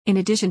In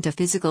addition to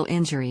physical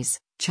injuries,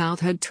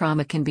 childhood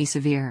trauma can be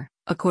severe.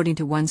 According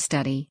to one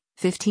study,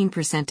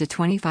 15% to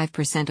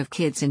 25% of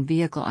kids in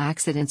vehicle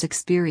accidents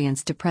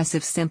experience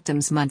depressive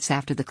symptoms months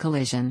after the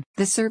collision.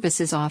 The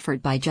services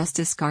offered by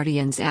Justice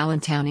Guardians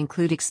Allentown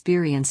include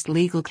experienced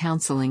legal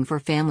counseling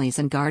for families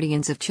and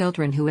guardians of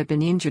children who have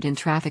been injured in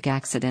traffic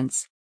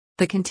accidents.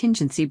 The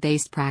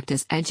contingency-based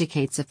practice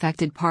educates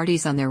affected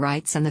parties on their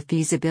rights and the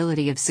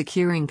feasibility of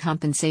securing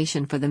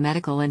compensation for the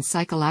medical and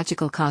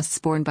psychological costs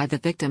borne by the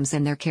victims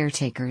and their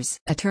caretakers.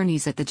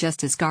 Attorneys at the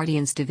Justice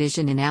Guardians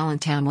Division in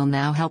Allentown will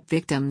now help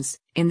victims,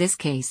 in this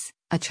case,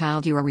 a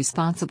child you are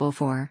responsible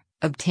for,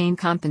 obtain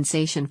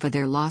compensation for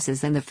their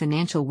losses and the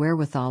financial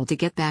wherewithal to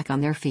get back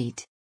on their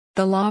feet.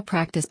 The law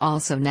practice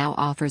also now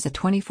offers a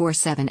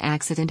 24/7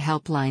 accident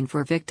helpline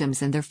for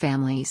victims and their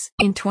families.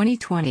 In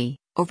 2020,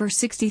 over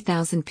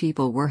 60,000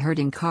 people were hurt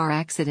in car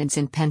accidents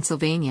in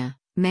Pennsylvania,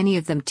 many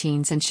of them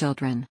teens and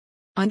children.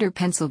 Under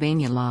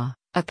Pennsylvania law,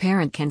 a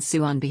parent can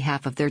sue on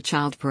behalf of their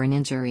child for an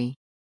injury.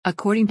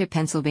 According to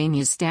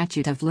Pennsylvania's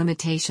statute of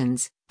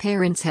limitations,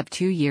 parents have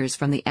 2 years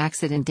from the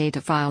accident date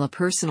to file a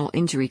personal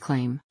injury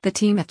claim. The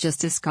team at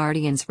Justice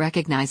Guardians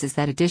recognizes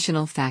that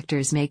additional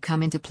factors may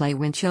come into play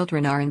when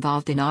children are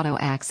involved in auto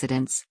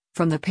accidents,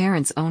 from the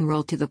parent's own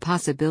role to the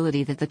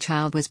possibility that the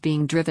child was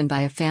being driven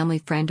by a family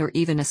friend or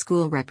even a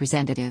school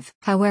representative.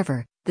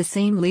 However, the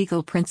same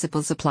legal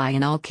principles apply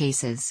in all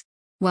cases.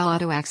 While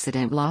auto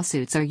accident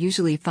lawsuits are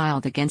usually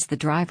filed against the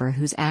driver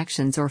whose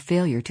actions or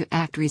failure to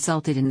act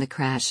resulted in the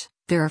crash,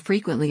 there are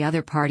frequently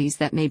other parties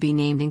that may be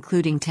named,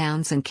 including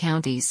towns and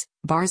counties,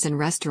 bars and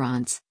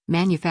restaurants,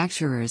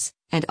 manufacturers,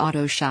 and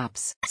auto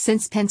shops.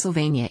 Since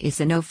Pennsylvania is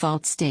a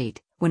no-fault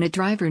state, when a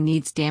driver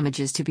needs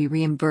damages to be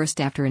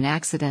reimbursed after an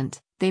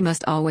accident, they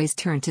must always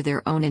turn to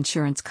their own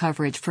insurance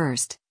coverage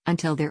first,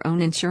 until their own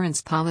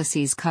insurance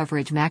policy's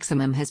coverage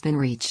maximum has been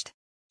reached.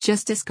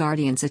 Justice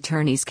Guardians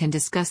attorneys can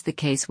discuss the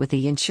case with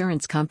the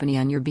insurance company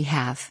on your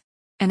behalf.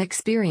 An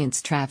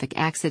experienced traffic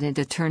accident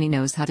attorney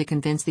knows how to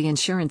convince the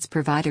insurance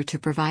provider to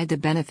provide the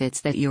benefits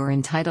that you're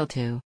entitled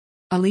to.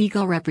 A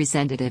legal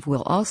representative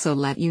will also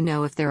let you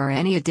know if there are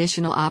any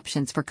additional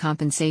options for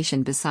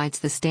compensation besides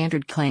the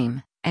standard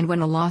claim, and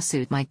when a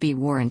lawsuit might be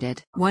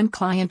warranted. One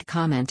client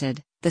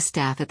commented, "The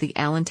staff at the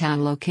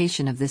Allentown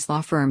location of this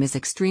law firm is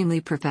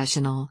extremely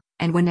professional,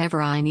 and whenever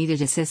I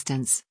needed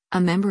assistance, a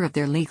member of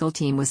their legal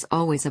team was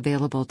always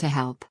available to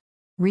help.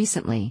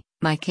 Recently,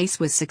 my case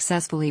was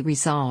successfully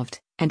resolved,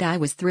 and I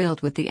was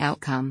thrilled with the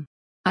outcome.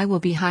 I will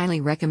be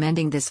highly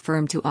recommending this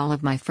firm to all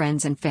of my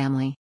friends and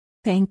family.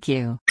 Thank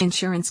you."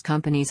 Insurance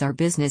companies are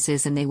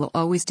businesses and they will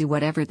always do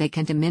whatever they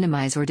can to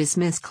minimize or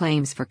dismiss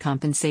claims for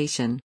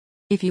compensation.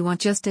 If you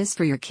want justice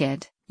for your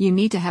kid, you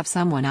need to have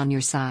someone on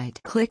your side.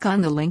 Click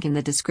on the link in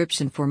the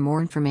description for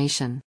more information.